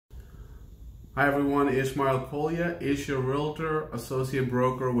Hi everyone, Ishmael Kolya, your Realtor, Associate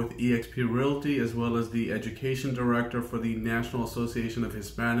Broker with eXp Realty, as well as the Education Director for the National Association of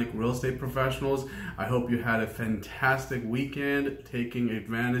Hispanic Real Estate Professionals. I hope you had a fantastic weekend taking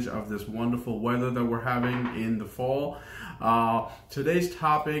advantage of this wonderful weather that we're having in the fall. Today's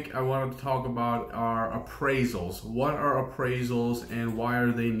topic I wanted to talk about are appraisals. What are appraisals and why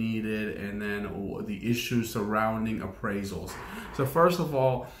are they needed, and then the issues surrounding appraisals. So first of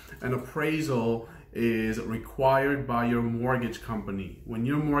all, an appraisal is required by your mortgage company. When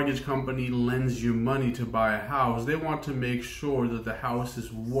your mortgage company lends you money to buy a house, they want to make sure that the house is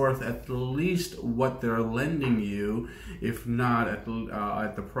worth at least what they're lending you, if not at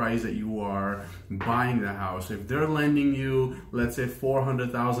the price that you are buying the house. If they're lending you, let's say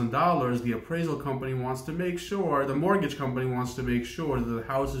 $400,000, the appraisal company wants to make sure, the mortgage company wants to make sure that the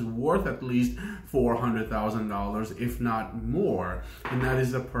house is worth at least $400,000, if not more. And that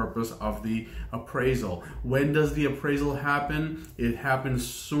is the purpose of the appraisal. When does the appraisal happen? It happens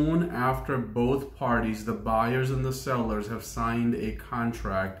soon after both parties, the buyers and the sellers, have signed a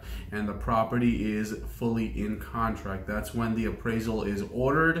contract and the property is fully in contract. That's when the appraisal is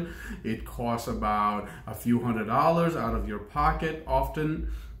ordered. It costs about a few $100s out of your pocket,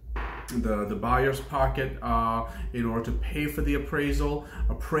 often the buyer's pocket, in order to pay for the appraisal.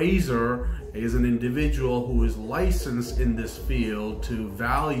 Appraiser is an individual who is licensed in this field to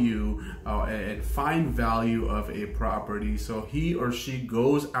value and find value of a property. So he or she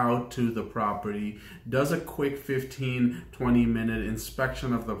goes out to the property, does a quick 15-20 minute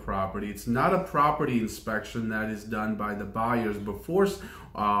inspection of the property. It's not a property inspection that is done by the buyers before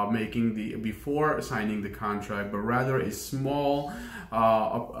signing the contract, but rather a small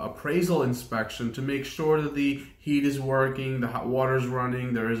appraisal inspection to make sure that the heat is working, the hot water is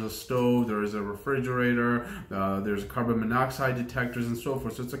running, there is a stove, there is a refrigerator, there's carbon monoxide detectors and so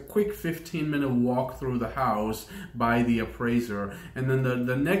forth. So it's a quick 15-minute walk through the house by the appraiser. And then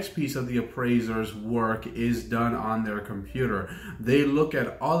the next piece of the appraiser's work is done on their computer. They look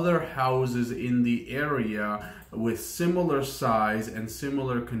at other houses in the area with similar size and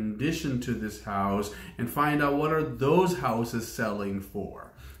similar condition to this house and find out what are those houses selling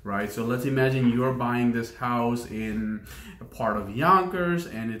for, right? So let's imagine you're buying this house in a part of Yonkers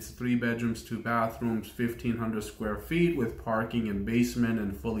and it's 3 bedrooms, 2 bathrooms, 1,500 square feet with parking and basement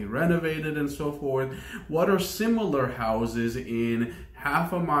and fully renovated and so forth. What are similar houses in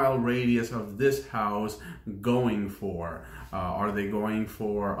half-a-mile radius of this house going for? Are they going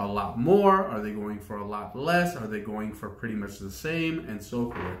for a lot more? Are they going for a lot less? Are they going for pretty much the same? And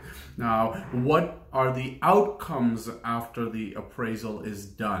so forth. Now, what are the outcomes after the appraisal is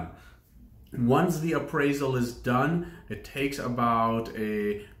done? Once the appraisal is done, it takes about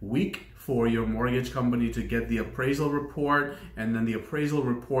a week for your mortgage company to get the appraisal report, and then the appraisal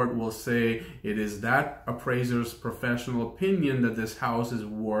report will say it is that appraiser's professional opinion that this house is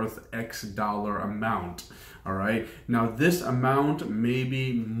worth X dollar amount. All right. Now this amount may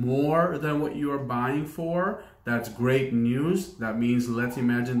be more than what you are buying for. That's great news. That means, let's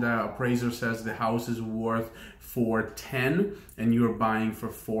imagine that appraiser says the house is worth $410 and you're buying for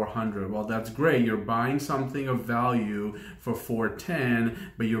 $400. Well, that's great. You're buying something of value for $410,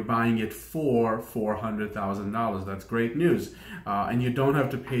 but you're buying it for $400,000. That's great news. And you don't have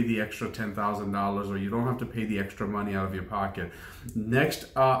to pay the extra $10,000, or you don't have to pay the extra money out of your pocket. Next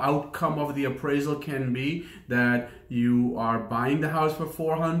outcome of the appraisal can be that you are buying the house for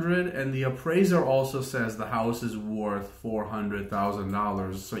 $400 and the appraiser also says the house is worth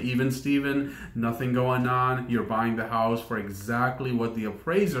 $400,000. So even Steven, nothing going on. You're buying the house for exactly what the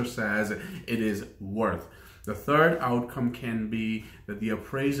appraiser says it is worth. The third outcome can be that the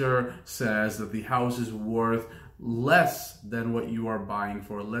appraiser says that the house is worth less than what you are buying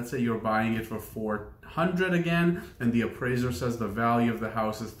for. Let's say you're buying it for $400 again, and the appraiser says the value of the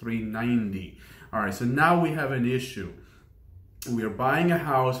house is $390. All right, so now we have an issue. We are buying a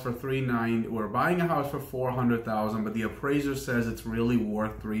house for $390. We're buying a house for $400,000, but the appraiser says it's really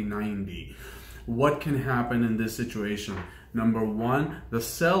worth $390. What can happen in this situation? Number one, the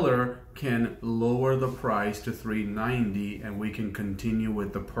seller can lower the price to $390, and we can continue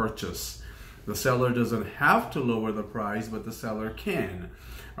with the purchase. The seller doesn't have to lower the price, but the seller can.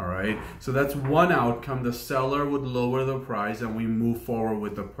 All right, so that's one outcome. The seller would lower the price and we move forward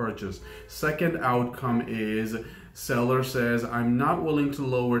with the purchase. Second outcome is seller says, I'm not willing to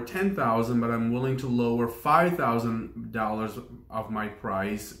lower $10,000, but I'm willing to lower $5,000 of my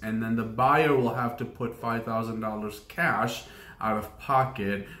price, and then the buyer will have to put $5,000 cash out of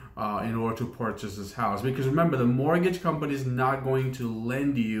pocket in order to purchase this house. Because remember, the mortgage company is not going to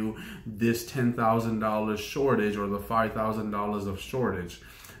lend you this $10,000 shortage or the $5,000 of shortage.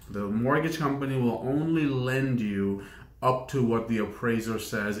 The mortgage company will only lend you up to what the appraiser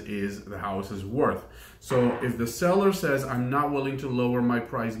says is the house is worth. So if the seller says, I'm not willing to lower my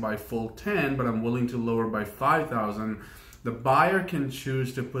price by full 10, but I'm willing to lower by 5,000, the buyer can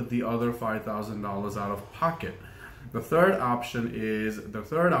choose to put the other $5,000 out of pocket. The third outcome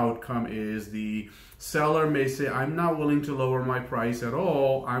is the seller may say, I'm not willing to lower my price at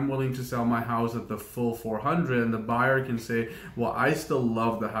all. I'm willing to sell my house at the full 400. And the buyer can say, well, I still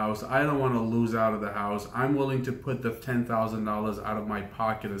love the house. I don't want to lose out of the house. I'm willing to put the $10,000 out of my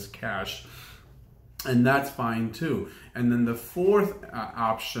pocket as cash. And that's fine too. And then the fourth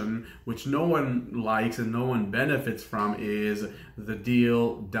option, which no one likes and no one benefits from, is the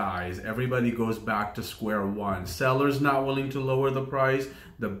deal dies. Everybody goes back to square one. Seller's not willing to lower the price.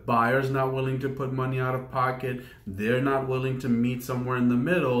 The buyer's not willing to put money out of pocket. They're not willing to meet somewhere in the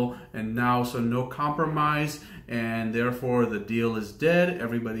middle. And now, so no compromise. And therefore the deal is dead.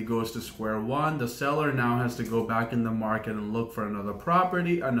 Everybody goes to square one. The seller now has to go back in the market and look for another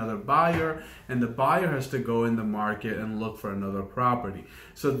property, another buyer, and the buyer has to go in the market and look for another property.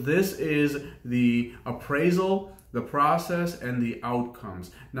 So this is the appraisal, the process, and the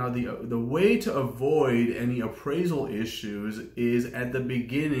outcomes. Now the way to avoid any appraisal issues is at the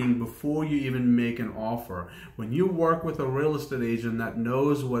beginning, before you even make an offer. When you work with a real estate agent that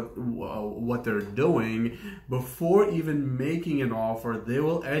knows what they're doing, before even making an offer, they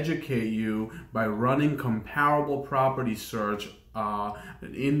will educate you by running comparable property search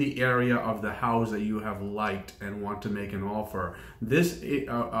in the area of the house that you have liked and want to make an offer. This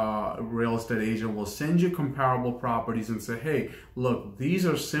real estate agent will send you comparable properties and say, hey, look, these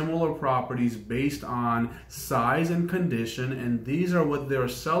are similar properties based on size and condition, and these are what they're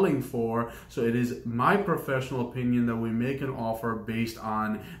selling for. So it is my professional opinion that we make an offer based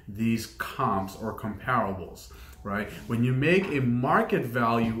on these comps or comparables, right? When you make a market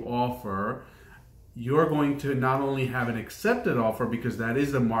value offer, you're going to not only have an accepted offer, because that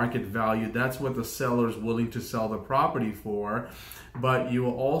is the market value, that's what the seller is willing to sell the property for, but you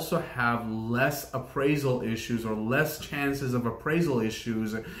will also have less appraisal issues or less chances of appraisal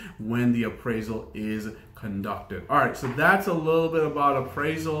issues when the appraisal is conducted. All right, so that's a little bit about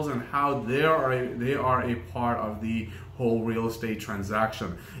appraisals and how they are a part of the whole real estate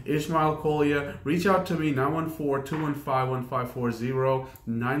transaction. Ishmael Kolia, reach out to me, 914-215-1540,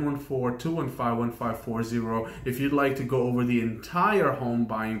 914-215-1540, if you'd like to go over the entire home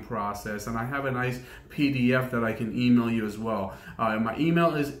buying process, and I have a nice PDF that I can email you as well. My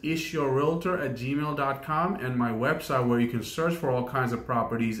email is ishyourrealtor@gmail.com, and my website where you can search for all kinds of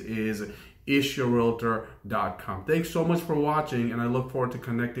properties is ishyourrealtor.com. Thanks so much for watching, and I look forward to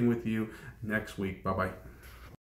connecting with you next week. Bye-bye.